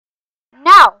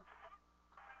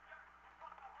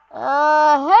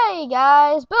Hey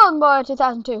guys, Building Boy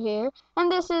 2002 here,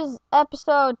 and this is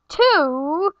episode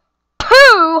 2,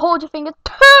 hold your finger,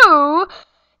 2,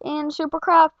 in Super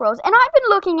Craft Bros. And I've been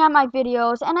looking at my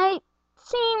videos, and I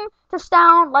seem to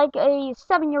sound like a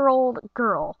 7-year-old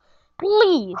girl.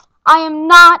 Please, I am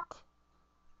not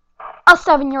a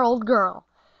 7-year-old girl.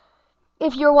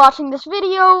 If you're watching this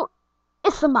video,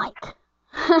 it's the mic.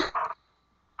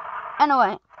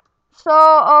 Anyway.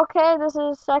 So, okay, this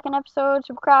is second episode,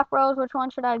 Super Craft Bros. Which one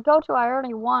should I go to? I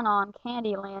already won on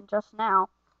Candyland just now.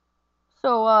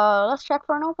 So, let's check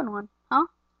for an open one, huh?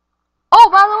 Oh,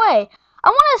 by the way, I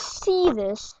want to see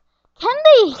this. Can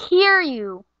they hear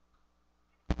you?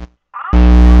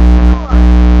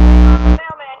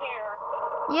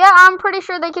 Yeah, I'm pretty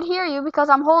sure they could hear you because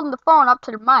I'm holding the phone up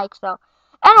to the mic, so.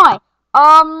 Anyway,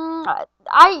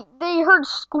 they heard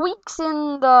squeaks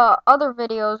in the other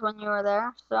videos when you were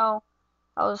there, so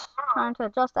I was trying to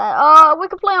adjust that. We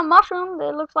could play on Mushroom.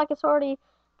 It looks like it's already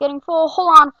getting full.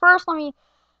 Hold on, first let me,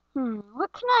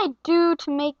 what can I do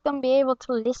to make them be able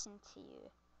to listen to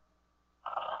you?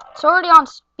 It's already on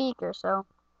speaker, so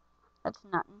that's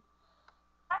nothing.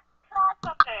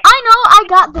 I know, I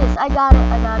got this. I got it.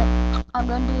 I'm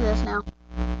gonna do this now.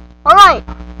 Alright.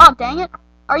 Oh, dang it.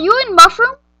 Are you in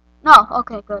Mushroom? No,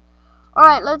 okay, good.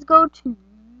 Alright, let's go to...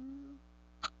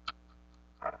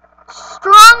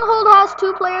 Stronghold has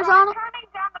 2 players on it.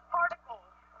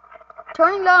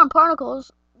 Turning down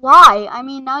particles? Why? I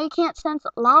mean, now you can't sense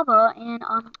lava and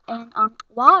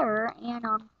water and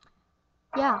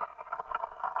yeah.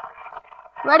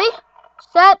 Ready?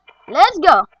 Set, let's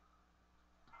go.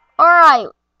 Alright.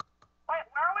 Wait,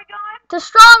 where are we going? To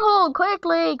Stronghold,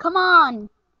 quickly, come on.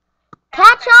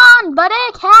 Catch on,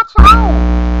 buddy, catch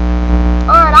on.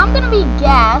 Alright, I'm gonna be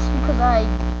gas because I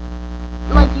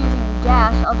like using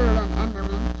gas other than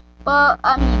Enderman. But,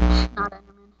 I mean, not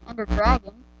Enderman, Ender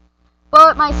Dragon.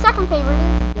 But my second favorite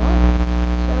is gas.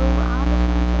 So I'm just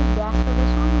going to choose gas for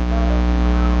this one. But,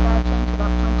 gotta change it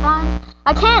up sometimes.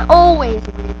 I can't always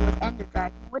lead with Ender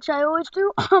Dragon, which I always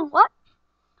do. What?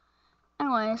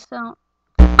 Anyway, so...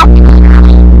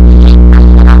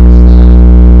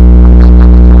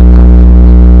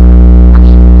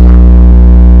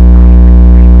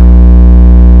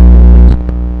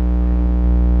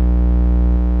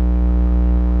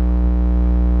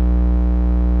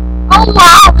 Oh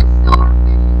wow, this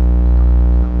silverfish is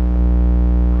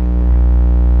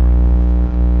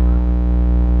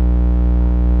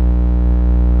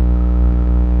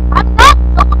I'm not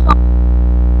double jumping.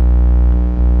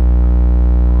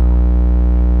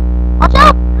 Watch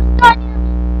out! There's a guy near me.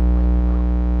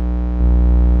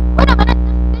 Wait a minute, this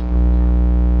thing is near.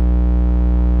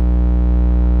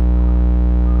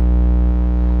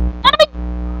 Enemy!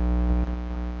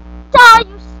 Die,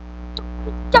 you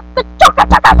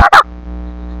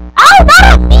Ow, not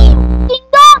at me, ding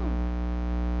dong!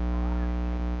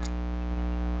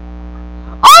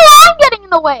 Oh, I'm getting in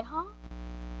the way, huh?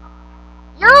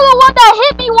 You're the one that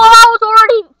hit me while I was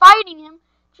already fighting him.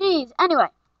 Jeez, anyway.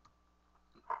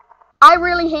 I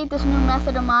really hate this new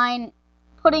method of mine,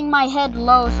 putting my head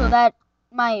low so that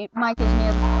my mic is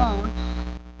near the phone.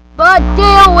 But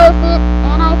deal with it,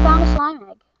 and I found a slime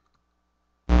egg.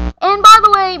 And by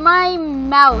the way, my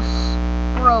mouse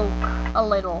broke a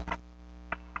little.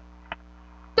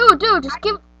 Dude, just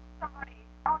give... Somebody.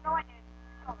 Oh, no, I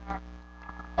didn't.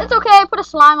 It's okay, I put a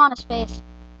slime on his face.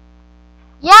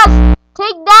 Yes!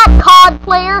 Take that, COD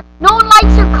player! No one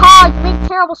likes your COD, you make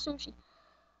terrible sushi.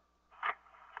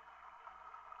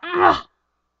 Ugh. Nice.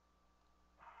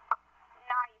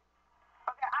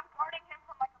 Okay, I'm guarding him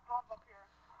from like above up here.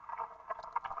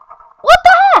 What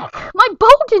the heck? My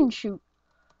bow didn't shoot.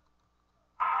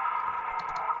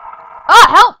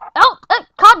 Help!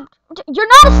 COD, you're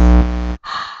not a...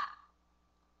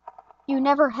 You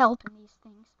never help in these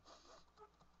things.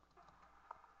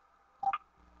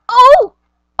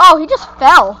 Oh, he just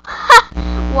fell.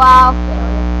 Wow,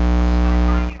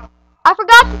 failure. I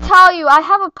forgot to tell you, I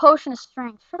have a potion of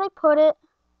strength. Should I put it?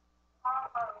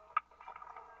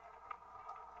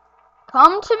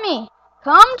 Come to me.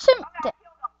 Come to me.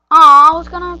 Aw, I was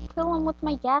gonna kill him with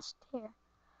my gas here.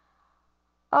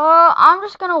 I'm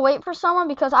just gonna wait for someone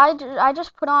because I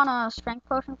just put on a strength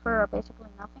potion for basically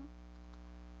nothing.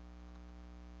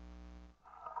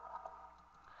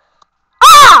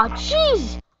 Ah,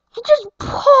 jeez! He just,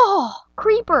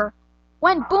 creeper,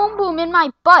 went boom boom in my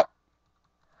butt.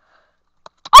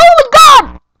 Oh my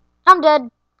god! I'm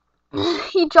dead.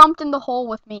 He jumped in the hole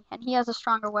with me, and he has a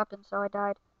stronger weapon, so I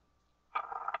died.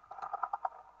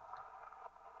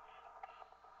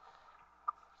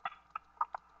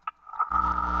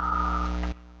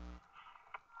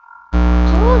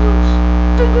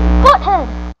 stinking butthead!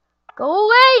 Go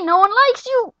away! No one likes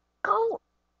you! Go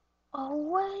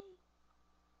away.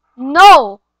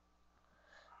 No!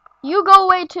 You go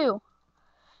away too.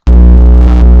 No!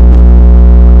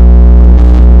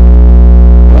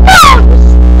 You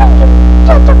stinking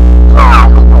dirty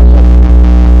dog!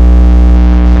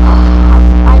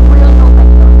 I really hope I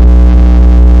kill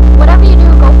you. Whatever you do,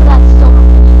 go for that silver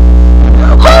fish.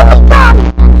 Holy God!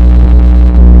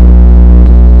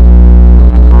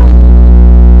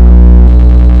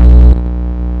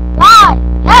 God,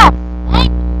 yes!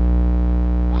 Thank you!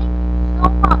 Thank you so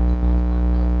much.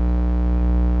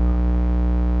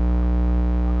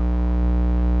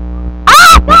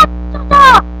 Ah! God!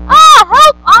 Stop! Ah!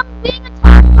 Help! I'm being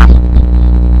attacked by a thing.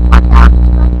 Watch out!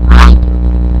 He's right behind you.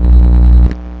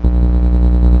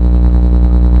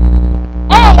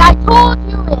 Hey! I told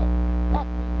you it!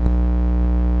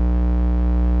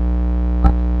 That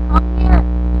but come here.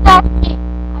 Protect me! I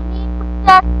need protecting because you need to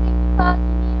protect me.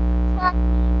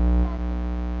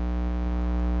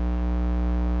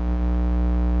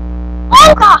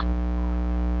 Oh God!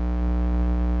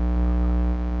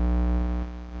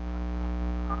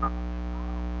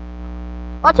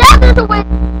 Watch out, there's a witch!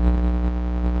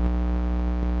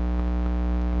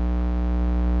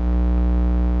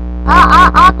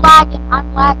 I'm lagging,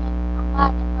 I'm lagging, nope, I'm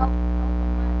lagging.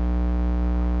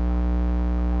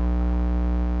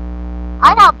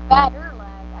 I have bad air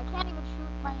lag, I can't even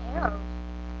shoot my arrows.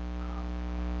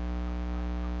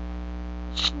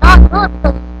 It's not good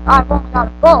because I've only got a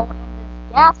bow and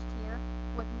this gas tier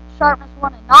with sharpness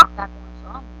 1 and knockback 1, so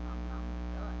I'm done,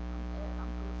 I'm dead, I'm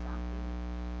pooped.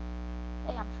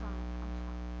 Hey, I'm trying.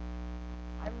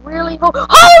 I really hope.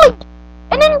 Holy!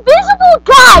 An invisible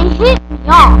guy hit me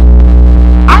off.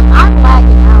 I'm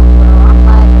lagging out, bro. I'm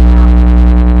lagging out.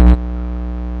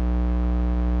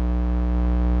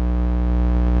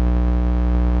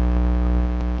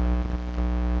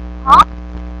 Huh?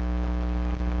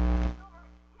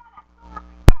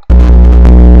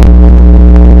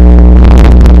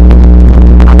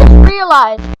 I just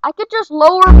realized I could just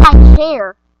lower my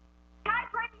chair.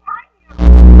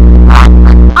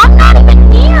 I'm not even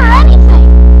near anything.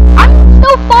 I'm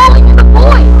still falling in the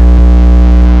void.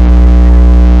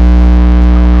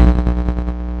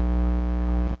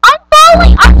 I'm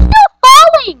falling. I'm still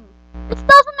falling. This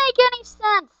doesn't make any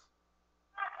sense.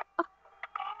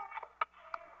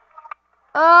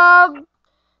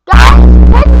 Guys,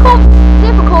 technical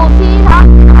difficulties.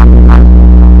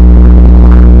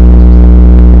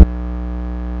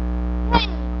 Hey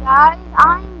guys,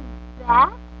 I'm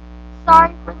back.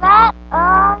 Sorry for that. It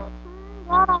turns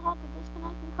out I had to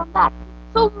disconnect and come back.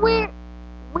 So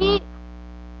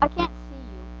I can't see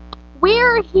you.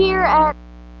 We're here at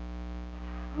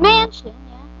Mansion,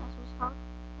 yeah, that's what it's called.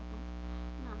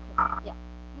 Okay. No, yeah,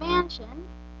 Mansion.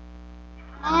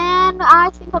 And I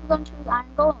think I'm going to choose Iron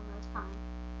Golem this time.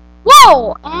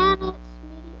 Whoa! And it's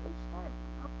immediately starting.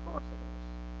 Of course it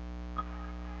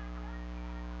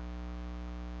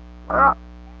is.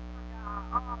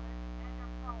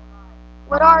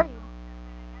 What are you?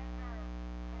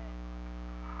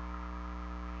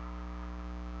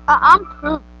 I'm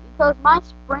pooped because my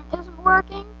sprint isn't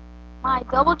working, my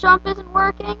double jump isn't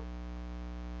working,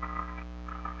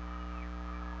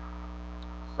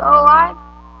 so I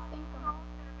think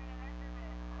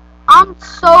I'm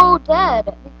so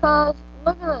dead because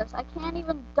look at this, I can't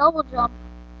even double jump,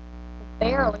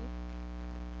 barely.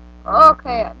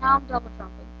 Okay, now I'm double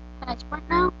jumping. Can I sprint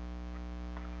now?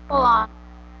 Hold on.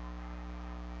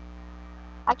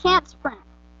 I can't sprint.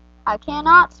 I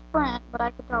cannot sprint, but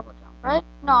I could double jump, right?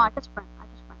 No, I could sprint. I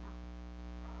can sprint now.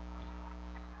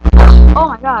 Oh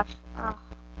my gosh.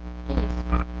 Jeez.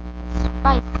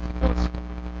 Spice fist.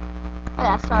 Oh,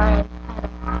 yeah, sorry.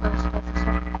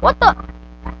 What the?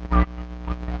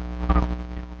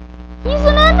 He's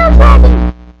an ender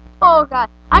dragon! Oh god.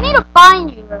 I need to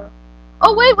find you, though.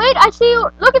 Oh, wait, I see you.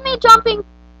 Look at me jumping.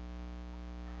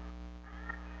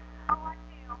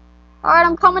 Alright,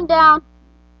 I'm coming down.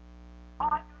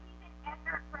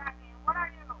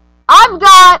 I've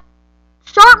got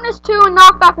sharpness 2 and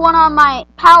knockback 1 on my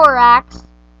power axe,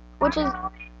 which is,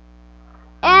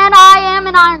 and I am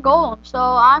an iron golem, so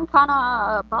I'm kind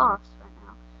of a boss right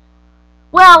now.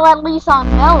 Well, at least on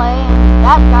melee, and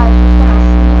that guy's just gonna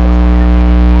sneak.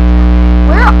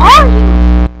 Where are you?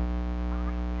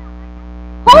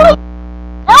 Holy,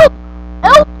 help,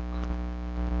 help!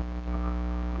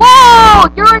 Whoa,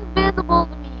 you're invisible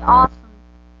to me. Awesome.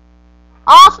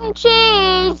 Awesome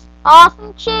cheese!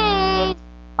 Awesome cheese!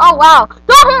 Oh wow!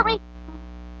 Don't hurt me!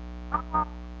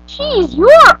 Jeez, you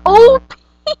are OP!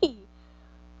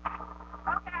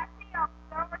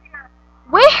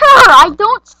 Where? I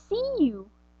don't see you.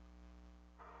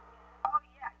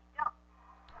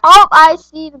 Oh, I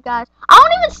see the guys. I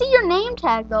don't even see your name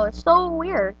tag though. It's so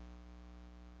weird.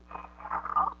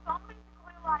 Oh, so I'm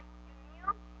basically like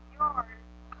you, yours.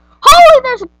 Holy,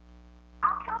 there's.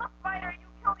 I'll kill the spider, you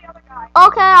kill the other guy.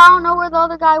 Okay, I don't know where the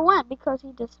other guy went because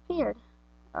he disappeared.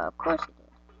 Of course he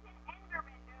did. He's an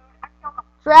enderman, dude. I killed him.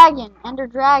 Dragon, Ender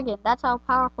Dragon. That's how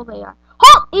powerful they are.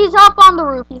 Oh, he's up on the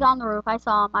roof. He's on the roof. I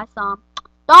saw him. I saw him.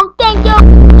 Don't think you.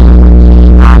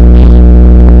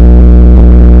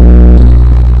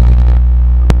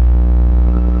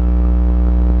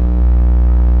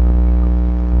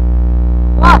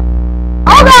 What?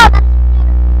 Oh god!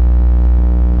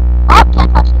 Oh,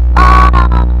 can't touch this. Oh, no, no,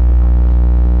 no.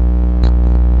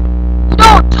 You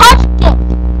don't touch it.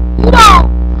 You don't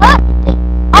touch it.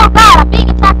 Oh god, I'm being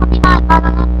attacked from behind by the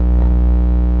Ender.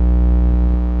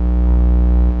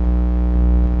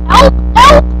 Help!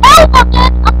 Help! Help! I'm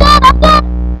dead! I'm dead! I'm dead!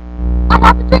 I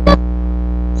have to drink this.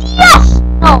 Yes!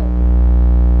 No.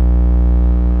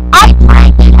 I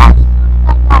drank it as soon as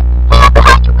I died. Hey, I'm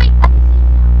behind you. Wait, I can see you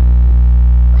now.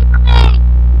 Wait for me.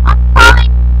 I'm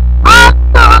coming. I'm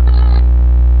coming.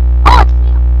 Oh, I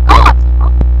see him. Oh, I see him.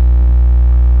 Oh.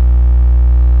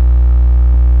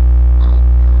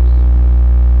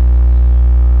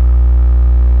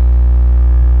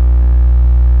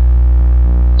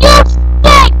 You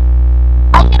stink!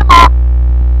 I hit him all.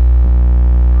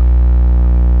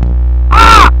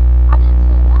 Ah! I didn't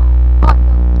say that. Oh, I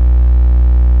killed him.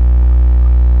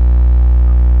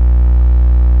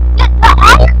 The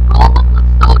iron golem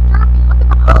looks so derpy. Look at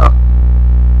the.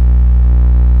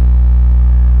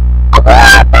 Oh,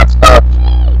 what? That's so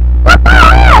cheap! What the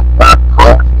heck? What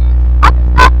potions? I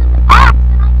just got this axe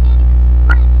and I can't even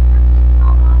sprint and you're taking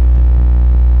all the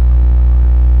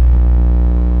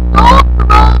Don't throw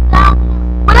down here.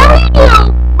 Whatever you do,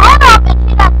 run up and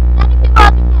hit as many people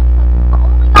as you can because you've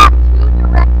only got 2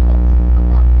 direct hits with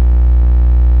them.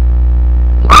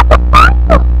 You have to find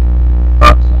them. So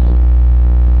cheap.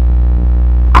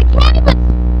 I can't even.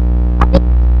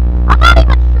 I'm not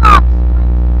even sure I'm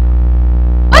sprinting.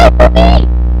 Wait for me!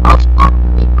 I'll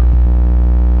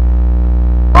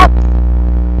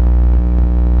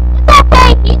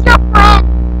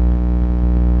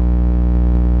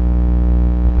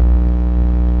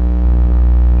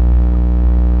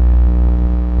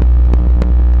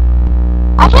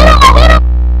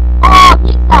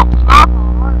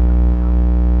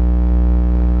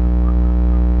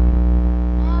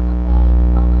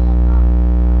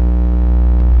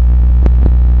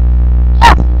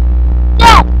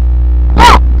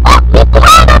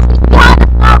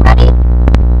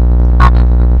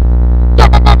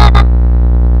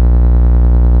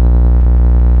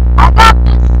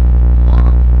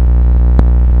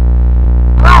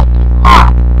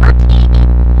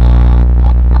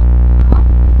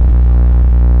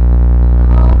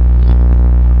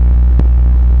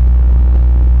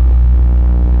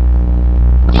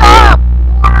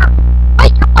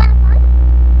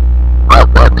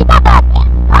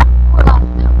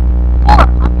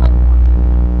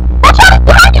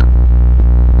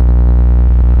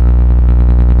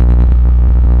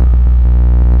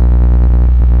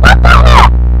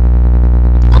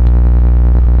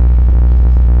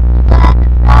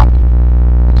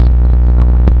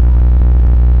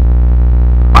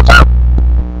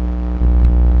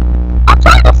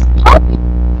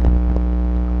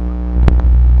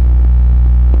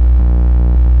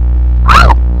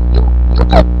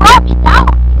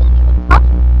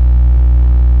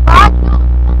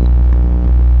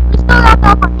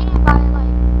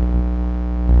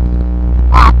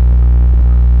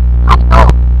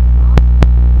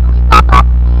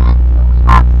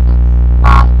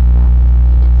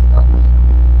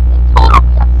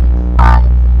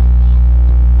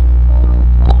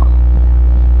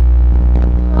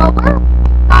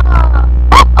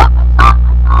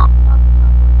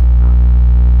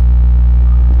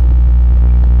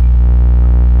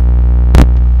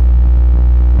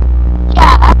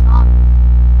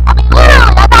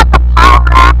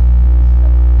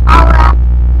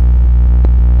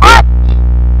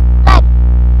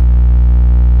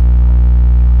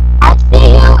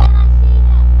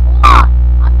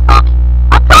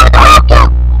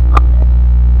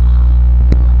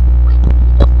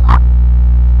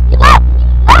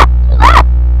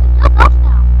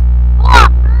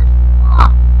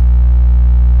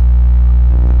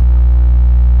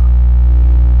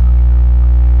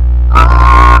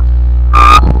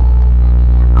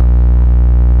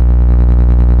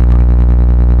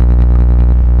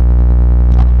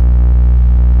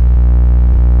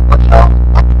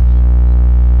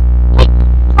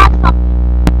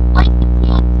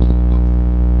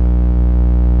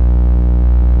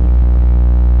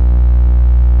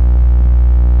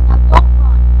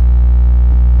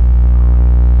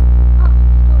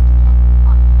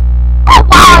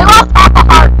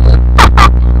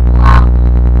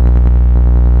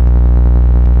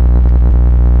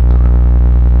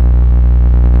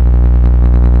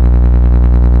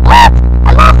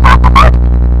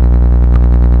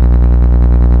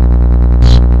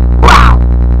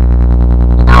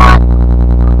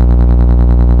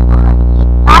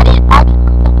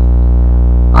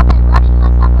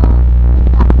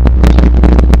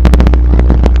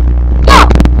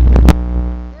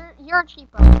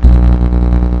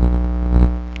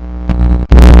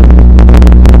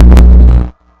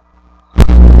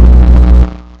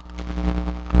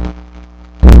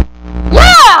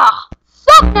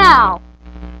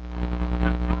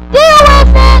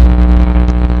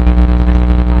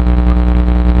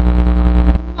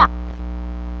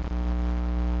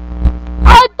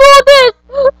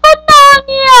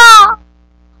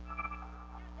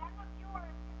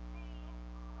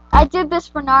this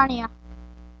for Narnia.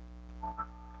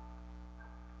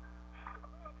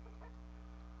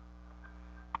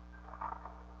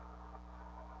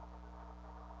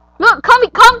 Look, come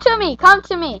to me, come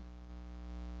to me.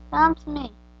 Come to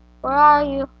me. Where are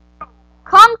you?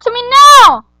 Come to me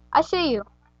now! I see you.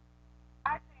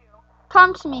 I see you.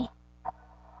 Come to me.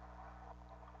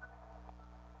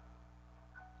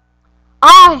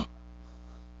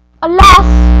 Alas,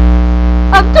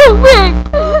 I'm too weak.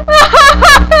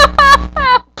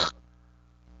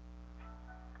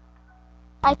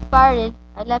 I farted.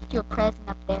 I left you a present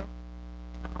up there.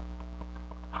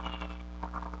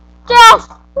 Death!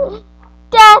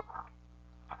 Death!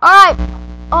 Alright,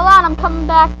 hold on, I'm coming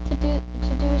back to do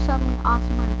something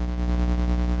awesome.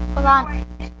 Hold on. Wait,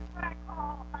 this is what I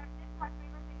call, this is my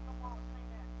favorite thing in the world. Say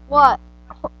this. What?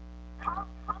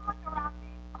 Come look around me.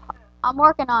 I'm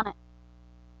working on it.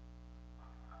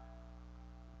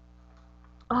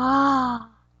 Ah.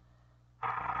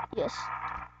 Yes.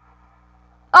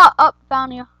 Oh,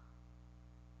 found you.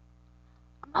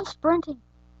 I'm not sprinting.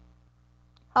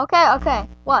 Okay.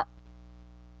 What?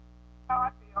 Oh, I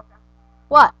see, okay.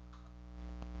 What?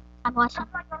 I'm watching. Come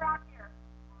look around here.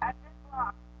 At this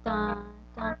block. Dun,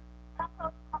 dun. Come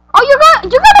close. Oh, you're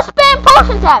gonna spam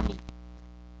potions at me.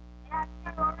 Yeah,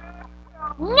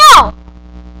 No!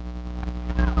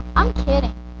 I'm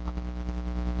kidding.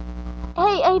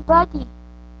 Hey, buddy.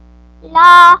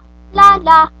 La.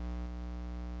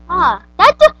 Ah,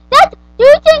 do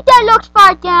you think that looks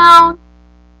far down?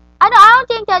 I don't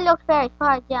think that looks very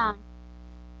far down.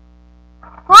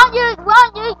 Why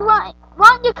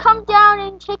don't you come down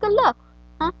and take a look?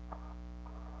 Huh?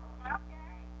 Okay.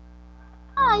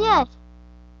 Oh, yes.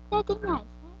 That's nice.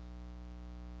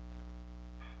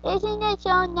 Isn't it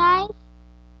so nice?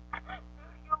 Dude,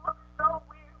 you look so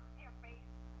weird with your face.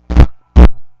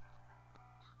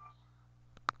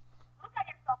 Look at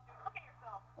yourself, dude. Look at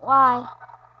yourself. Why?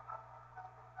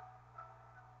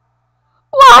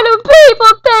 Why do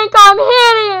people think I'm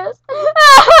hideous?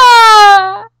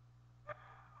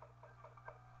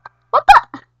 What the?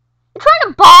 You're trying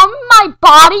to bomb my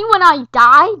body when I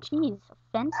die? Jeez,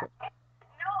 offensive. No,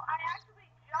 I actually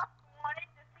just wanted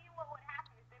to see what would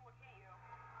happen if they would hit you.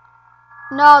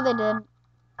 No, they didn't.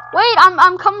 Wait,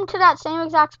 I'm coming to that same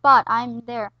exact spot. I'm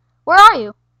there. Where are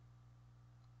you?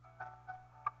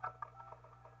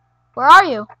 Where are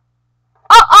you?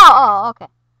 Oh, okay.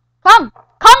 Come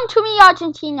to me,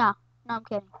 Argentina. No, I'm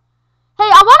kidding. Hey,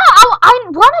 I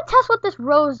wanna test what this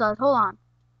rose does. Hold on.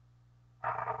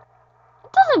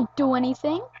 It doesn't do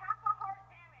anything. Half a heart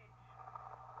damage.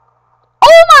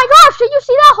 Oh my gosh, did you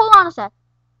see that? Hold on a sec.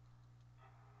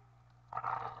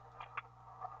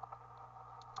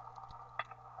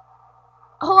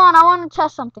 Hold on, I want to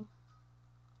test something.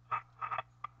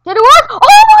 Did it work?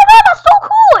 Oh my god, that's so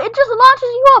cool! It just launches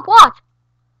you up, watch.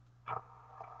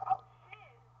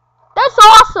 That's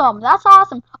awesome, that's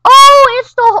awesome. Oh,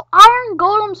 it's the Iron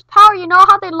Golem's power. You know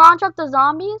how they launch up the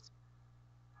zombies?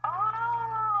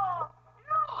 Oh!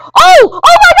 Oh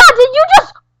my god, did you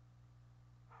just...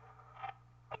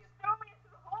 You threw me into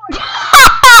the void.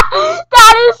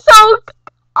 That is so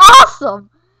awesome.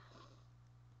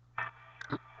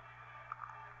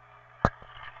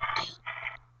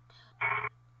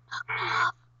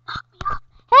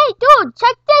 Hey, dude,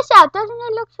 check this out. Doesn't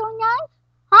it look so nice?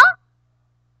 Huh?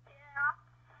 Yeah.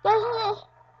 Doesn't it?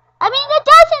 I mean, it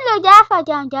doesn't look that far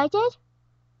down, does it? Dude,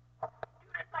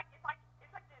 it's like this.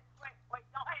 Wait,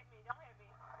 don't hit me.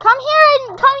 Come here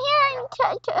and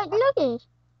look at it.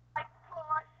 Like,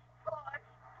 push.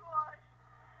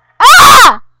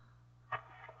 Ah!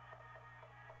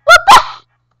 What the?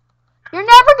 You're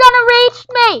never gonna reach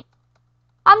me.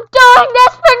 I'm doing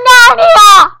this for Narnia.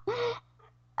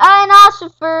 And also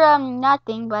for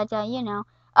nothing, but you know.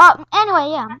 Anyway,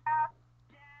 yeah.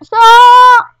 So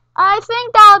I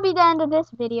think that'll be the end of this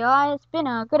video. It's been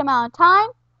a good amount of time.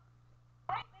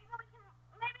 Wait,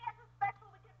 maybe as a special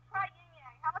we can try yin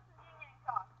yang. How much does yin yang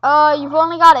cost? You've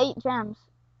only got 8 gems.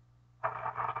 I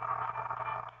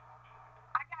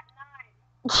got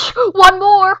 9. One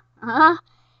more.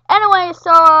 Anyway,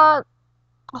 so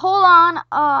hold on.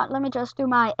 Let me just do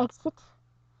my exit.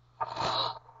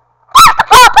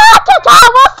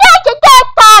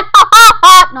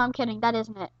 No, I'm kidding. That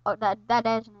isn't it. Oh, that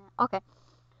isn't it. Okay.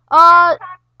 We'll try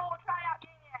out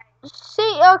yin yang.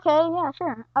 Okay, yeah,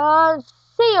 sure.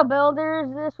 See ya,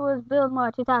 builders. This was Build More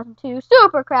 2002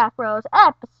 Super Craft Bros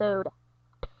episode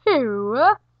 2. With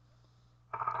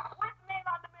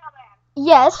Maylon the Mailman.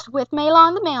 Yes, with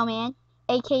Maylon the Mailman,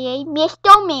 aka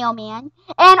Mr. Mailman.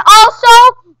 And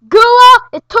also, Gula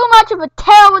is too much of a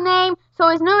terrible name, so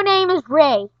his new name is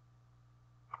Ray.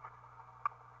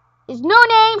 His new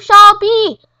name shall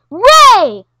be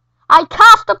Ray. I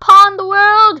cast upon the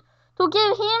world to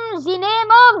give him the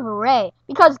name of Ray.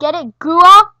 Because get it,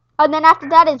 Gua, and then after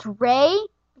that it's Ray,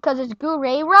 because it's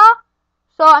Gu-Ray-Ra.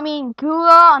 So, I mean,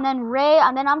 Gua, and then Ray,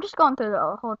 and then I'm just going through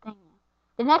the whole thing.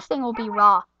 The next thing will be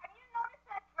Ra. Have you noticed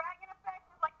that dragon effect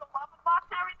with like the lava box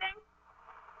and everything?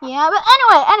 Yeah, but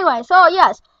anyway, so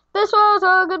yes, this was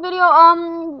a good video.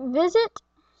 Visit,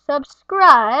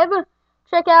 subscribe,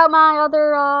 check out my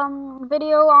other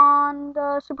video on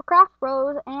the Supercraft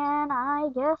Bros, and I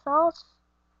guess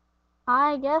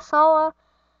I'll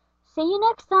see you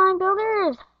next time,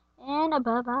 builders, and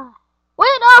bye bye.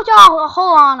 Wait, no, y'all,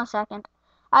 hold on a second.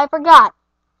 I forgot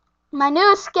my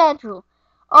new schedule.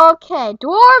 Okay,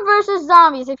 Dwarf versus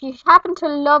Zombies. If you happen to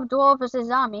love Dwarf versus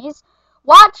Zombies,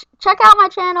 check out my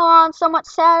channel on somewhat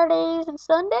Saturdays and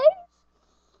Sundays.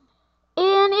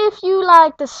 And if you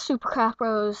like the Supercraft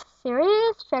Bros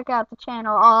series, check out the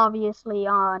channel obviously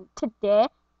on today,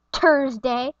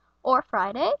 Thursday, or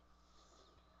Friday.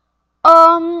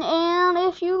 And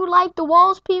if you like the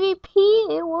Walls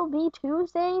PvP, it will be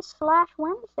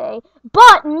Tuesday/Wednesday.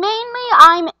 But mainly,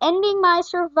 I'm ending my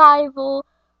survival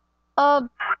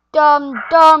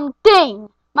thing.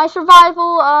 My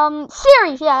survival,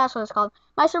 series. Yeah, that's what it's called.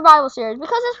 My survival series.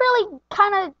 Because it's really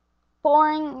kind of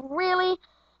boring, really.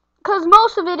 Because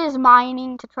most of it is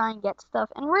mining to try and get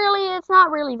stuff. And really, it's not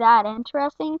really that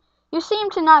interesting. You seem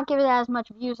to not give it as much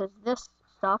views as this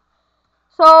stuff.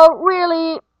 So,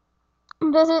 really,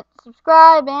 visit,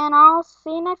 subscribe, and I'll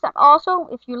see you next time. Also,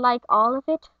 if you like all of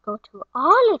it, go to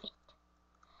all of it.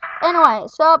 Anyway,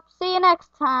 so see you next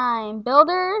time,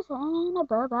 builders, and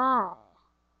bye-bye.